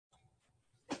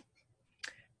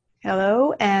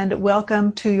Hello, and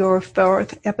welcome to your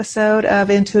fourth episode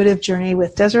of Intuitive Journey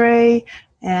with Desiree.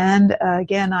 And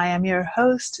again, I am your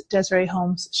host, Desiree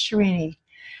Holmes Sherini.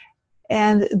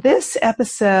 And this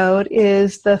episode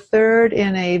is the third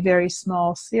in a very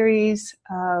small series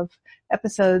of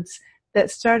episodes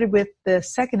that started with the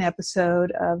second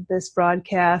episode of this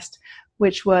broadcast,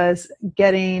 which was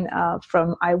getting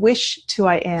from I wish to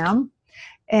I am.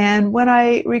 And when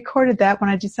I recorded that, when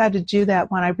I decided to do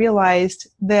that one, I realized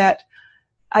that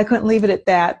I couldn't leave it at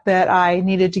that I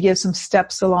needed to give some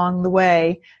steps along the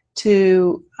way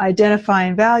to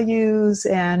identifying values.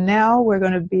 And now we're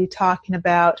going to be talking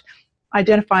about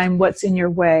identifying what's in your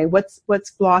way,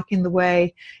 what's blocking the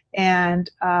way. And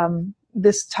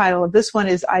this title of this one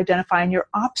is Identifying Your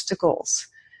Obstacles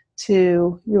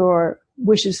to Your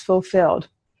Wishes Fulfilled.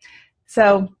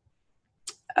 So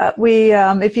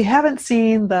if you haven't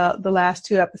seen the last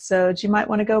two episodes, you might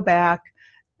want to go back.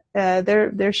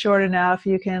 They're short enough.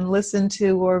 You can listen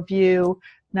to or view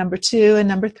number 2 and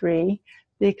number 3,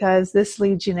 because this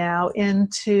leads you now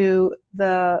into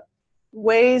the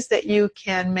ways that you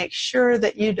can make sure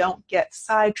that you don't get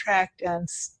sidetracked and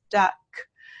stuck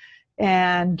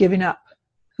and giving up.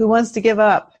 Who wants to give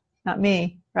up? Not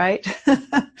me, right?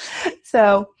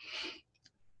 So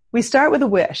we start with a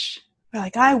wish. We're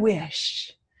like, I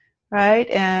wish. Right?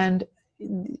 And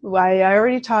I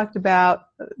already talked about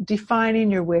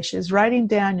defining your wishes, writing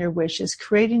down your wishes,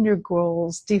 creating your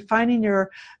goals, defining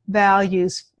your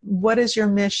values. What is your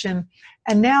mission?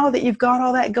 And now that you've got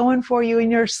all that going for you and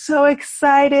you're so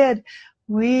excited,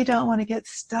 we don't want to get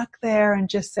stuck there and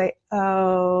just say,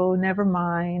 oh, never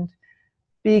mind.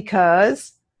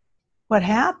 Because what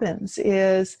happens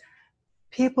is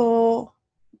people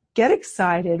get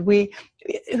excited.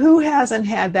 Who hasn't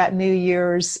had that New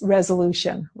Year's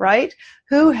resolution, right?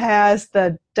 Who has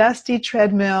the dusty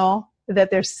treadmill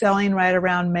that they're selling right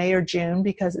around May or June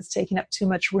because it's taking up too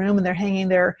much room and they're hanging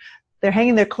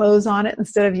their clothes on it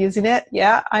instead of using it?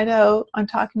 Yeah, I know. I'm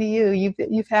talking to you.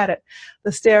 You've had it.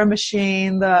 The stair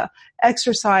machine, the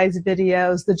exercise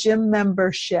videos, the gym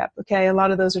membership. Okay, a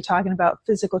lot of those are talking about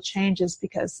physical changes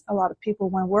because a lot of people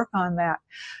want to work on that.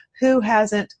 Who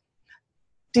hasn't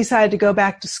decided to go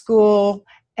back to school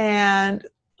and,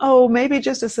 maybe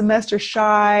just a semester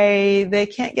shy, they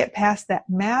can't get past that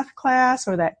math class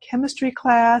or that chemistry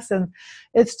class and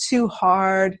it's too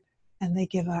hard and they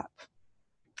give up.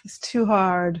 It's too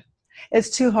hard. It's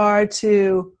too hard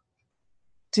to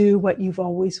do what you've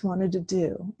always wanted to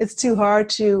do. It's too hard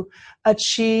to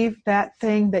achieve that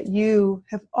thing that you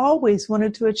have always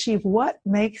wanted to achieve. What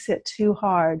makes it too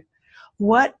hard?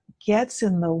 What gets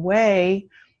in the way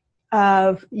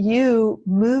of you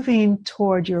moving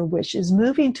toward your wishes,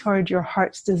 moving toward your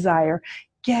heart's desire,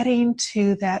 getting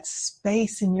to that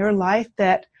space in your life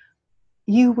that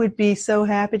you would be so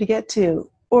happy to get to,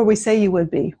 or we say you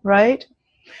would be, right?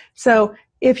 So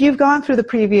if you've gone through the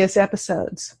previous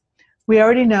episodes, we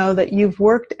already know that you've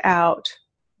worked out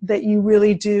that you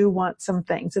really do want some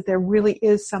things, that there really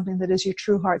is something that is your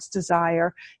true heart's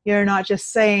desire. You're not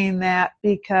just saying that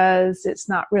because it's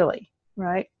not really,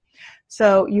 right?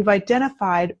 So you've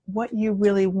identified what you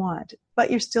really want,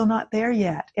 but you're still not there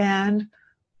yet. And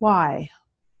why?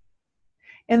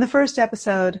 In the first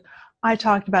episode, I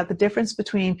talked about the difference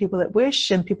between people that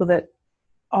wish and people that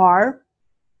are.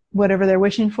 Whatever they're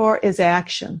wishing for is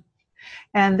action.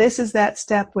 And this is that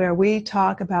step where we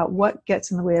talk about what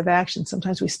gets in the way of action.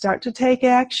 Sometimes we start to take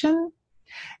action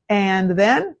and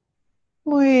then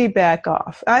we back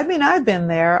off. I mean, I've been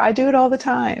there. I do it all the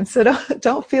time. So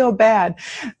don't feel bad.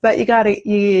 But you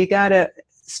gotta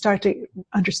start to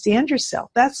understand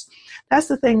yourself. That's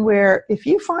the thing where if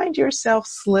you find yourself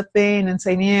slipping and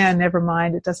saying, yeah, never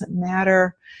mind, it doesn't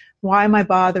matter. Why am I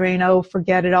bothering? Oh,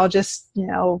 forget it. I'll just,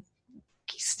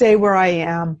 stay where I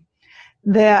am.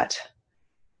 That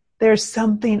there's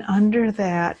something under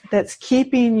that that's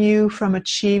keeping you from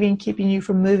achieving, keeping you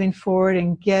from moving forward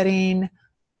and getting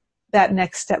that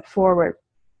next step forward.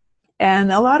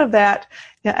 And a lot of that,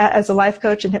 as a life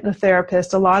coach and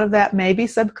hypnotherapist, a lot of that may be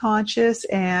subconscious,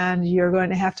 and you're going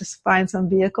to have to find some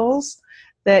vehicles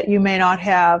that you may not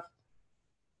have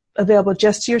available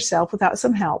just to yourself without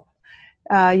some help.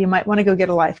 You might want to go get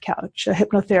a life coach, a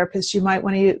hypnotherapist. You might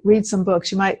want to read some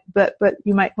books. But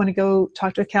you might want to go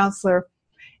talk to a counselor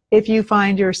if you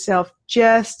find yourself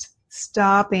just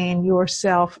stopping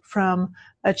yourself from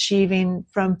achieving,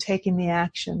 from taking the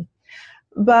action.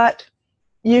 But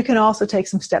you can also take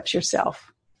some steps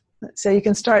yourself. So you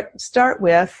can start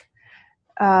with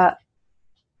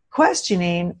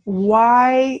questioning,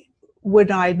 why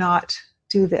would I not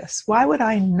do this? Why would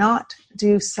I not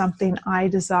do something I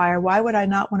desire? Why would I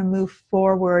not want to move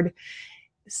forward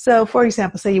So, for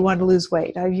example, say you want to lose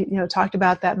weight. I talked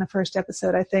about that in the first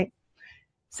episode, I think.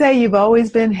 Say you've always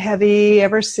been heavy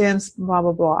ever since blah,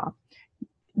 blah, blah.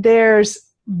 There's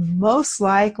most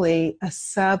likely a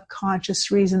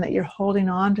subconscious reason that you're holding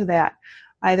on to that,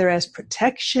 either as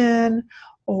protection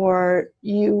or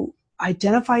you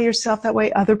identify yourself that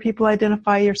way, other people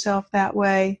identify yourself that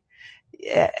way,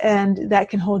 and that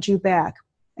can hold you back.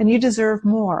 And you deserve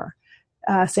more.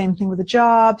 Same thing with a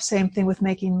job, same thing with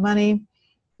making money.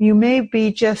 You may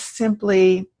be just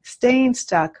simply staying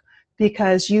stuck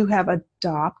because you have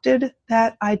adopted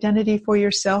that identity for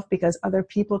yourself because other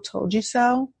people told you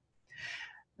so.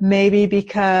 Maybe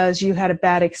because you had a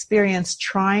bad experience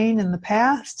trying in the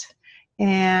past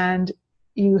and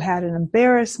you had an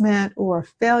embarrassment or a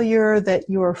failure that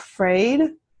you're afraid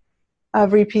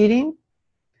of repeating.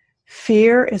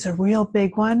 Fear is a real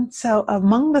big one. So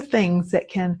among the things that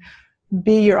can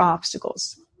be your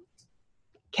obstacles,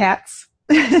 cats.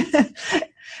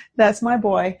 That's my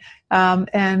boy.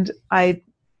 And I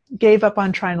gave up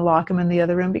on trying to lock him in the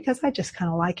other room because I just kind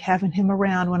of like having him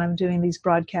around when I'm doing these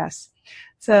broadcasts.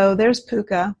 So there's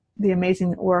Puka, the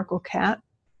amazing Oracle cat.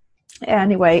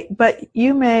 Anyway, but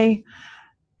you may,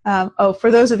 for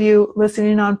those of you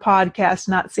listening on podcast,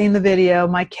 not seeing the video,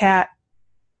 my cat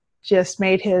just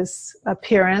made his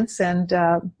appearance and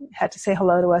had to say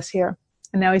hello to us here.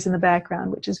 And now he's in the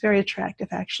background, which is very attractive,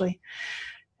 actually.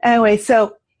 Anyway,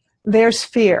 so there's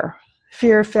fear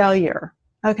of failure.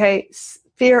 Okay,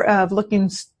 fear of looking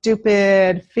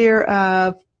stupid, fear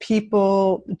of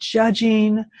people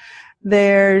judging.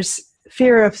 There's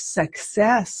fear of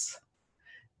success.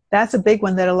 That's a big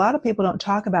one that a lot of people don't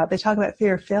talk about. They talk about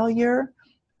fear of failure,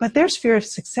 but there's fear of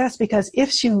success because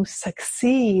if you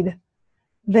succeed,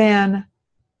 then,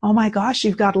 oh my gosh,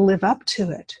 you've got to live up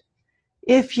to it.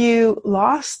 If you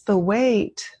lost the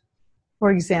weight,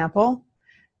 for example,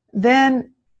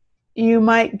 then you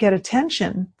might get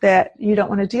attention that you don't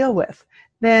want to deal with.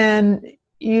 Then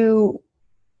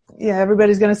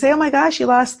everybody's going to say, oh my gosh, you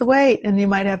lost the weight, and you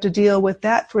might have to deal with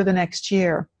that for the next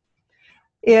year.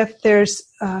 If there's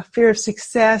fear of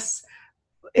success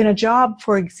in a job,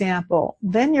 for example,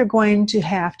 then you're going to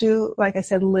have to, like I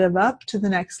said, live up to the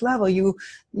next level. You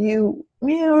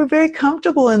are very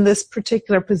comfortable in this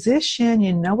particular position.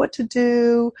 You know what to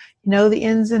do. You know the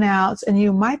ins and outs, and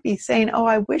you might be saying, oh,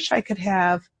 I wish I could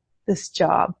have this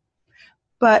job.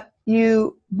 But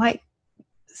you might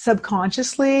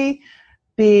subconsciously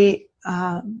be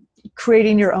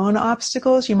creating your own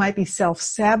obstacles. You might be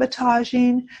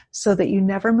self-sabotaging so that you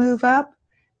never move up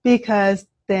because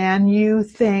then you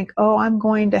think, oh, I'm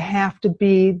going to have to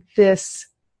be this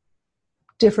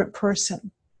different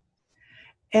person.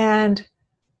 And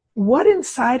what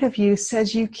inside of you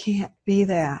says you can't be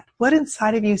that? What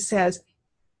inside of you says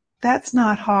that's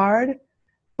not hard?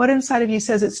 What inside of you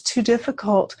says it's too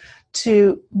difficult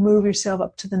to move yourself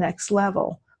up to the next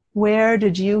level? Where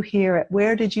did you hear it?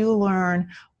 Where did you learn?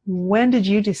 When did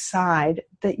you decide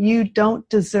that you don't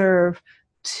deserve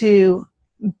to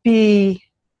be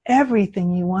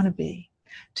everything you want to be,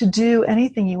 to do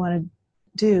anything you want to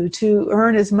do, to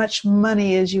earn as much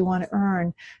money as you want to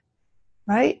earn,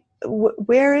 right?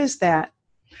 Where is that?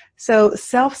 So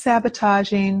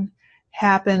self-sabotaging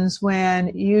happens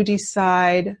when you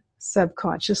decide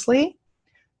subconsciously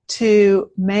to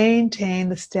maintain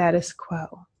the status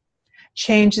quo.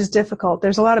 Change is difficult.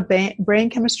 There's a lot of brain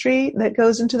chemistry that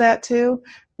goes into that too,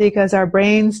 because our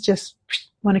brains just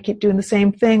want to keep doing the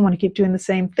same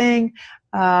thing,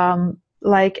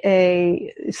 like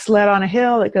a sled on a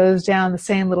hill that goes down the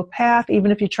same little path.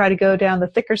 Even if you try to go down the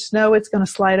thicker snow, it's going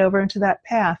to slide over into that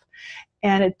path.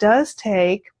 And it does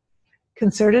take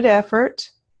concerted effort,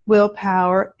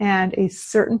 willpower, and a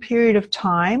certain period of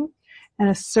time and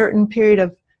a certain period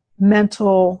of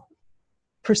mental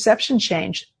perception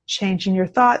change, changing your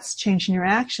thoughts, changing your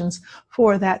actions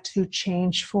for that to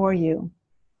change for you.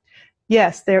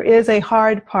 Yes, there is a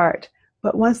hard part,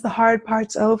 but once the hard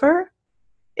part's over,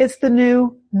 it's the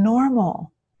new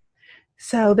normal.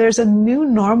 So there's a new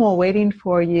normal waiting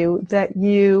for you that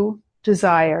you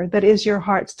desire, that is your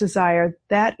heart's desire.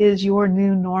 That is your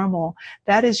new normal.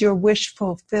 That is your wish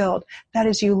fulfilled. That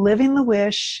is you living the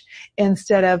wish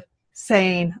instead of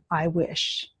saying, I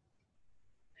wish.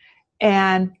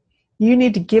 And you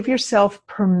need to give yourself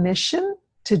permission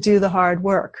to do the hard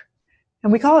work.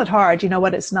 And we call it hard. You know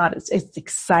what? It's not. It's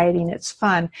exciting. It's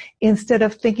fun. Instead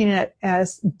of thinking it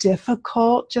as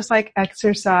difficult, just like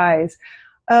exercise.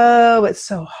 Oh, it's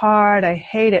so hard. I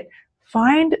hate it.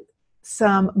 Find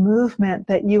some movement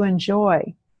that you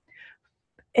enjoy.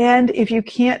 And if you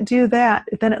can't do that,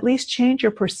 then at least change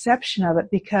your perception of it,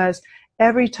 because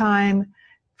every time,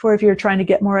 for if you're trying to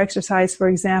get more exercise, for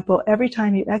example, every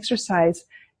time you exercise,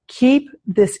 keep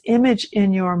this image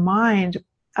in your mind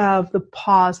of the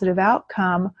positive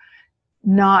outcome,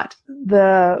 not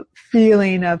the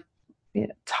feeling of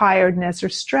tiredness or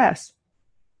stress,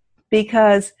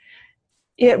 because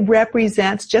it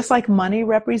represents, just like money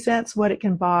represents what it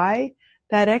can buy,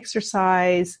 that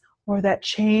exercise or that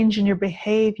change in your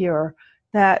behavior,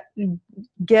 that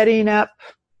getting up,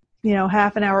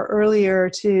 half an hour earlier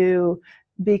to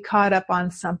be caught up on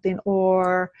something,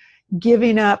 or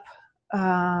giving up,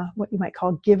 what you might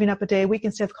call giving up a day a week.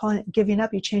 Instead of calling it giving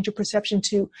up, you change your perception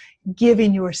to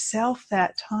giving yourself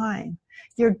that time.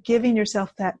 You're giving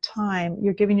yourself that time.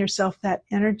 You're giving yourself that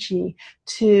energy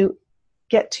to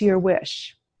get to your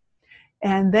wish.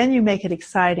 And then you make it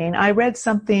exciting. I read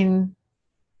something,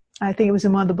 I think it was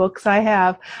in one of the books I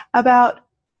have, about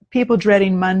people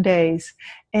dreading Mondays.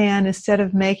 And instead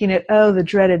of making it, the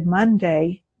dreaded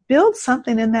Monday, build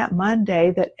something in that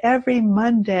Monday that every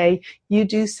Monday you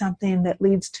do something that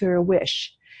leads to your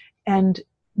wish. And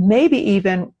maybe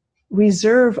even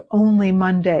reserve only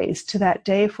Mondays to that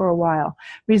day for a while.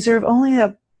 Reserve only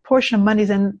a portion of Mondays.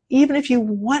 And even if you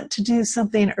want to do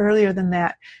something earlier than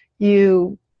that,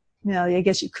 I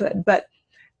guess you could. But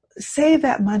save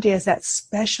that Monday as that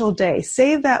special day.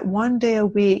 Save that one day a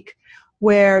week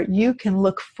where you can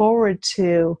look forward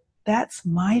to, that's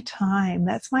my time.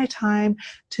 That's my time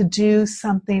to do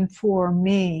something for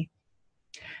me.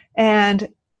 And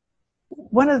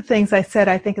one of the things I said,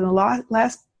 I think in the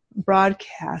last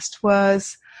broadcast,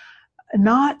 was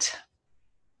not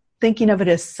thinking of it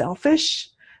as selfish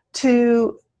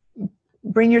to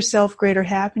bring yourself greater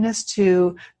happiness,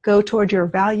 to go toward your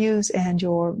values and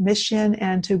your mission,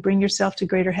 and to bring yourself to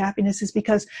greater happiness, is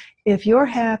because if you're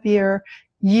happier,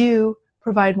 you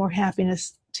provide more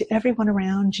happiness to everyone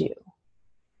around you.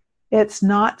 It's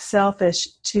not selfish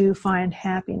to find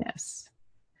happiness.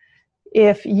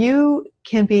 If you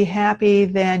can be happy,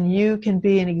 then you can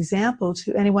be an example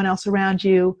to anyone else around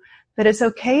you that it's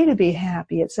okay to be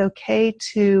happy. It's okay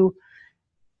to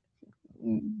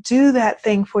do that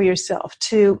thing for yourself.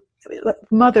 To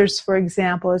mothers, for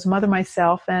example, as a mother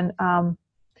myself, and I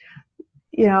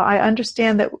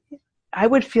understand that I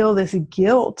would feel this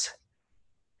guilt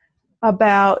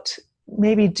about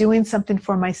maybe doing something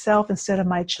for myself instead of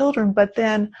my children. But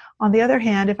then on the other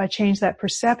hand, if I change that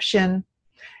perception,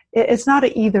 it's not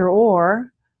an either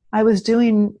or. I was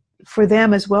doing for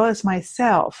them as well as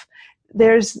myself.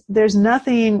 There's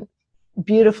nothing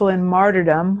beautiful in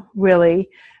martyrdom, really.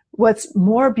 What's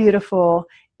more beautiful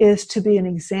is to be an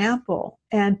example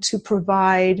and to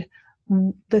provide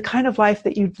the kind of life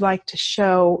that you'd like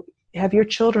to have your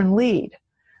children lead.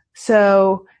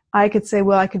 So I could say,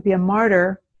 well, I could be a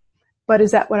martyr, but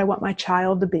is that what I want my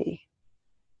child to be?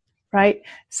 Right?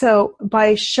 So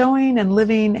by showing and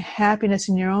living happiness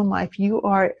in your own life, you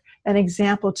are an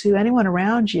example to anyone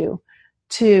around you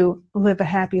to live a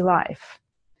happy life.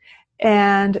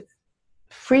 And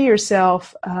free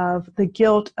yourself of the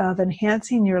guilt of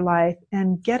enhancing your life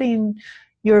and getting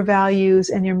your values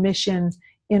and your mission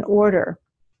in order.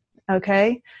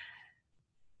 Okay?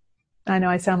 I know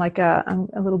I sound like I'm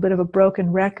a little bit of a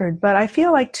broken record, but I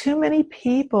feel like too many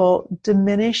people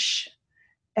diminish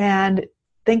and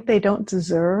think they don't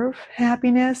deserve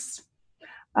happiness.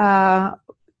 I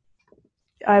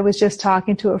was just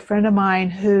talking to a friend of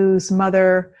mine whose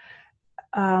mother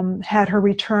had her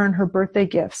return her birthday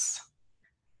gifts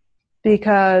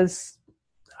because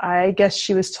I guess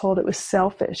she was told it was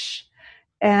selfish.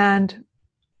 And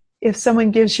if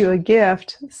someone gives you a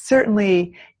gift,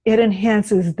 certainly it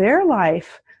enhances their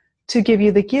life to give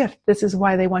you the gift. This is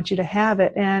why they want you to have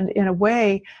it. And in a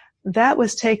way, that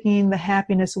was taking the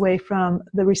happiness away from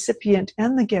the recipient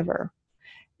and the giver.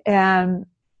 And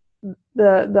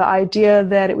the idea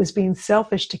that it was being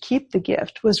selfish to keep the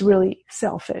gift was really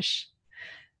selfish.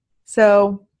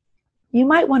 So you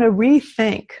might want to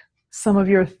rethink some of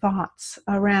your thoughts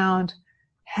around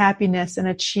happiness and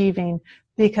achieving,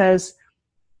 because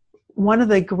one of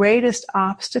the greatest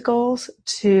obstacles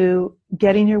to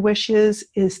getting your wishes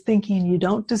is thinking you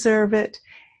don't deserve it,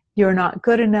 you're not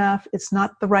good enough, it's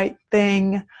not the right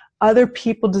thing, other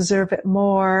people deserve it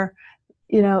more.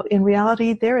 In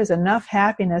reality, there is enough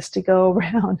happiness to go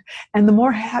around. And the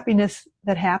more happiness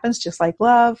that happens, just like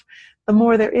love, the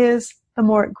more there is, the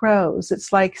more it grows.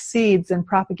 It's like seeds and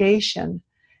propagation.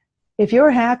 If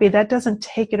you're happy, that doesn't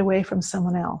take it away from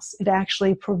someone else. It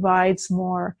actually provides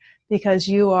more because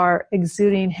you are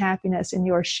exuding happiness and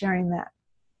you're sharing that.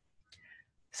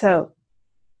 So,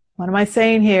 what am I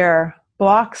saying here?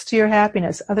 Blocks to your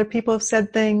happiness. Other people have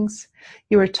said things.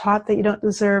 You were taught that you don't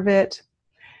deserve it.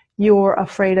 You're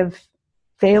afraid of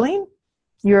failing.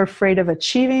 you're afraid of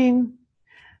achieving.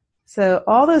 So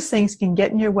all those things can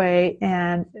get in your way,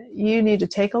 and you need to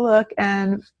take a look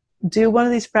and do one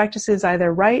of these practices.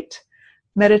 Either write,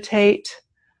 meditate,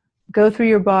 go through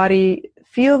your body,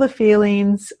 feel the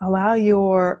feelings, allow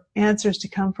your answers to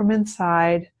come from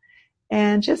inside,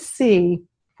 and just see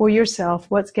for yourself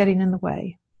what's getting in the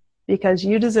way. Because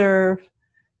you deserve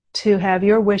to have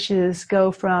your wishes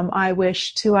go from I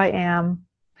wish to I am.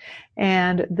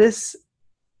 And this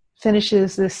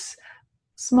finishes this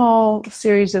small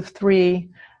series of 3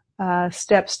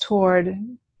 steps toward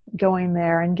going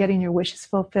there and getting your wishes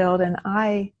fulfilled. And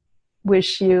I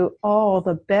wish you all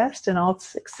the best and all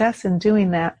success in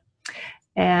doing that.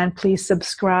 And please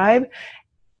subscribe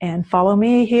and follow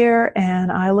me here.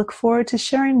 And I look forward to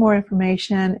sharing more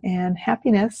information and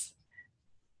happiness.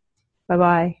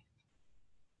 Bye-bye.